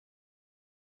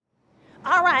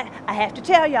All right, I have to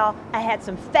tell y'all, I had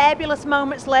some fabulous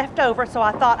moments left over, so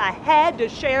I thought I had to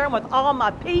share them with all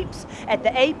my peeps at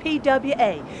the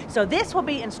APWA. So this will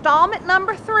be installment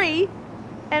number 3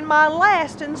 and my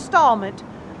last installment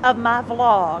of my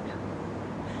vlog.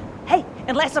 Hey,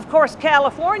 unless of course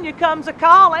California comes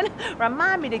a-calling,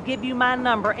 remind me to give you my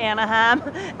number, Anaheim.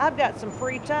 I've got some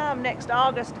free time next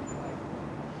August.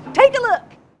 Take a look.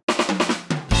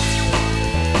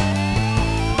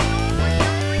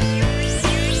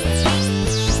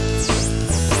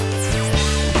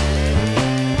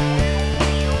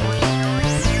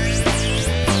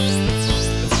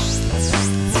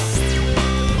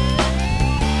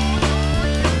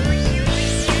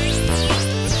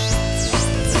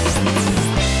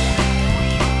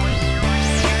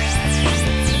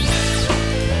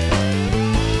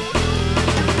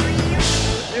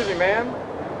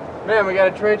 Man, we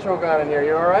got a trade show going in here.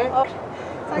 You all right? Oh,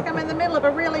 it's like I'm in the middle of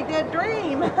a really good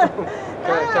dream. Can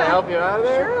I help you out of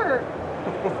there? Sure.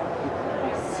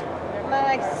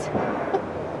 Nice.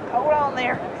 Hold on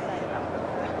there.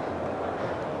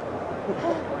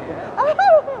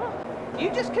 Oh, you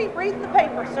just keep reading the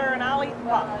paper, sir, and I'll eat the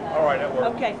pop. All right, that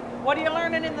works. Okay. What are you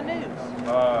learning in the news?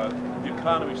 The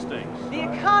economy stinks. The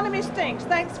economy stinks.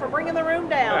 Thanks for bringing the room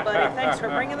down, buddy. Thanks for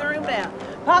bringing the room down.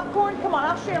 Popcorn, come on,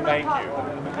 I'll share my Thank you.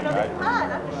 popcorn. I know that's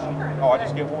mine. I'm just sharing. Oh, I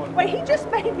just get one. Wait, he just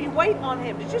made me wait on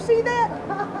him. Did you see that?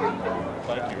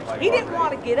 Thank you. He didn't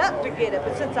want to get up to get it,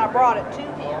 but since I brought it to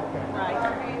him,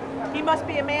 right? He must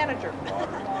be a manager.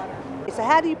 So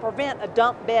how do you prevent a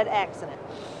dump bed accident?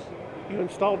 You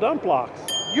install dump locks.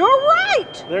 You're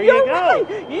right. There you go.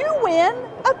 Right. You win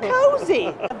a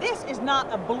cozy. This is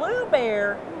not a blue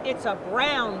bear, it's a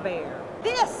brown bear.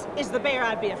 This is the bear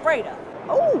I'd be afraid of.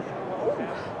 Ooh, ooh.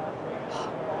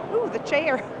 Ooh, the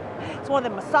chair. It's one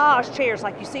of the massage chairs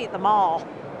like you see at the mall.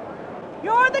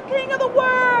 You're the king of the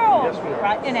world. Yes, we are.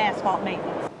 Right, in asphalt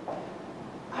maintenance.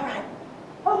 All right.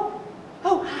 Oh,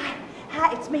 hi.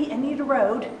 Hi, it's me, Anita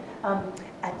Rhoade.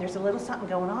 There's a little something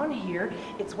going on here.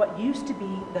 It's what used to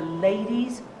be the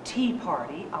ladies' tea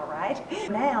party, all right?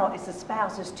 Now it's the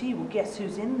spouse's tea. Well, guess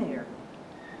who's in there?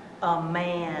 A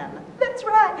man. That's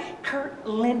right, Kurt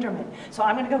Linderman. So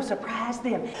I'm gonna go surprise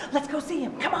them. Let's go see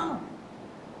him, come on.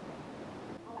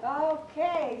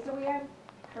 Okay, so we have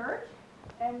Kurt,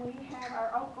 and we have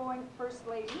our outgoing First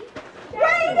Lady. Wait a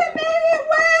minute,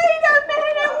 wait a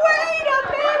minute, wait a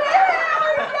minute,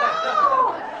 here we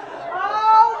go.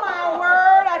 Oh my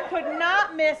word, I could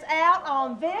not miss out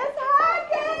on this. Hi,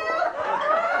 Gail.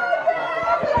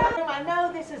 Hi, Gail. I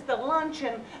know this is the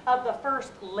luncheon of the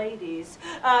First Ladies.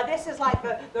 This is like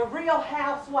the real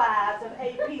housewives of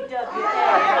APWA.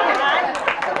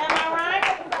 Am I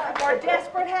right? Or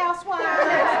desperate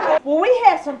housewives. Well, we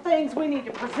have some things we need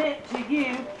to present to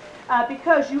you.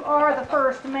 Because you are the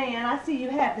first man. I see you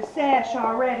have the sash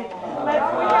already. Oh, yeah.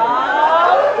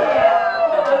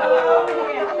 Oh,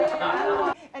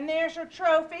 yeah. And there's your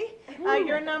trophy.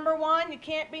 You're number 1. You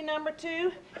can't be number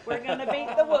 2. We're going to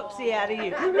beat the whoopsie out of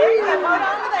you. There you go. Hold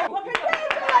on to that. Well,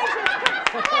 congratulations.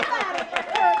 Come on,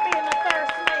 Kurt being the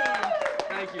first man.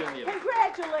 Thank you, Anita.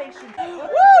 Congratulations.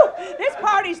 Woo! This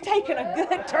party's taking a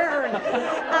good turn. Oh,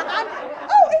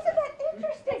 isn't that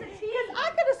interesting? I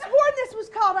could have sworn this was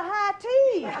called a high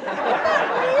tea. Isn't that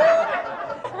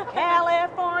weird?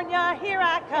 California, here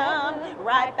I come,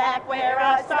 right back where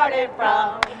I started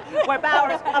from. Where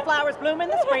flowers bloom in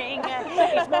the spring.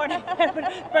 Each morning,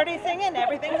 birdies singing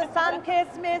everything the sun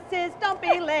kissed misses. Don't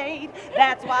be late.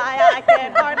 That's why I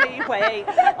can hardly wait.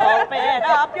 Open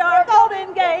up your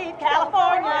golden gate,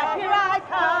 California, here I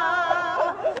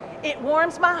come. It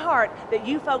warms my heart that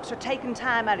you folks are taking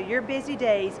time out of your busy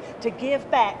days to give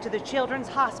back to the Children's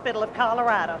Hospital of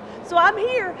Colorado. So I'm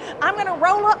here. I'm going to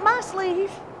roll up my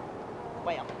sleeve.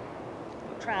 Well,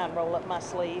 I'll try and roll up my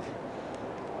sleeve.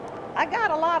 I got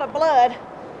a lot of blood.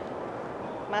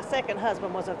 My second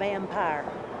husband was a vampire.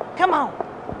 Come on.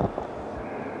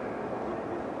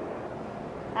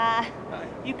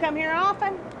 You come here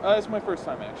often? It's my first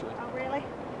time, actually. Oh, really?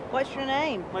 What's your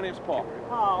name? My name's Paul.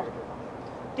 Paul.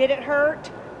 Did it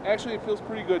hurt? Actually, it feels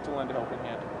pretty good to lend a helping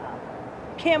hand.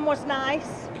 Kim was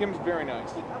nice. Kim's very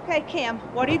nice. Okay, Kim,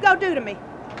 what are you gonna do to me?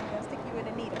 I'm gonna stick you with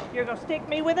a needle. You're gonna stick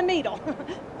me with a needle.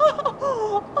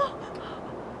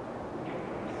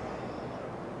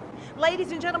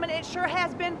 Ladies and gentlemen, it sure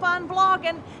has been fun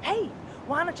vlogging. Hey,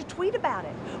 why don't you tweet about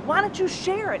it? Why don't you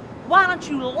share it? Why don't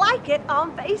you like it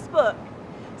on Facebook?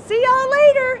 See y'all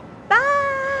later. Bye.